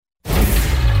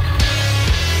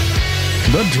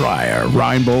The Dryer,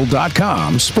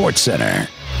 Rhinebowl.com, SportsCenter.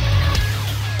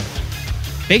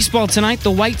 Baseball tonight,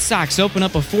 the White Sox open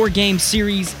up a 4-game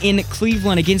series in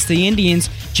Cleveland against the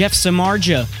Indians. Jeff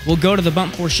Samardzija will go to the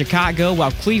bump for Chicago, while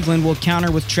Cleveland will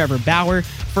counter with Trevor Bauer.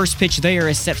 First pitch there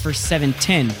is set for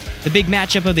 7:10. The big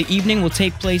matchup of the evening will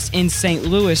take place in St.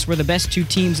 Louis, where the best two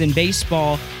teams in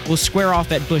baseball will square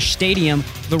off at Busch Stadium.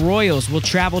 The Royals will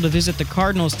travel to visit the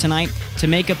Cardinals tonight to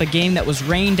make up a game that was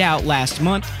rained out last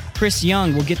month. Chris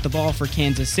Young will get the ball for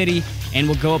Kansas City and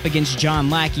will go up against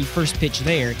John Lackey. First pitch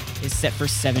there is set for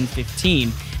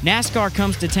 7:15. NASCAR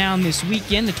comes to town this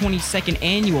weekend. The 22nd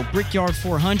annual Brickyard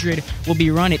 400 will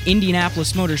be run at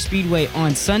Indianapolis Motor Speedway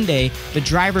on Sunday. The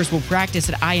drivers will practice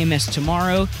at IMS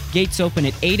tomorrow. Gates open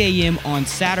at 8 a.m. on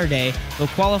Saturday. They'll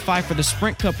qualify for the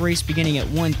Sprint Cup race beginning at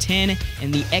 1:10,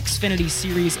 and the Xfinity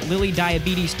Series Lilly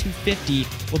Diabetes 250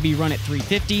 will be run at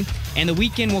 3:50. And the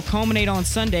weekend will culminate on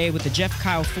Sunday with the Jeff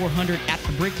Kyle 400 at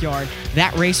the Brickyard.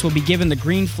 That race will be given the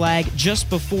green flag just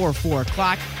before 4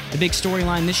 o'clock. The big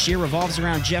storyline this year revolves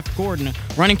around Jeff Gordon.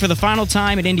 Running for the final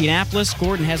time at Indianapolis,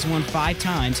 Gordon has won 5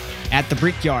 times at the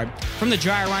Brickyard. From the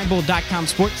DryerRhineBowl.com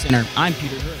SportsCenter, I'm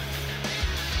Peter Hood.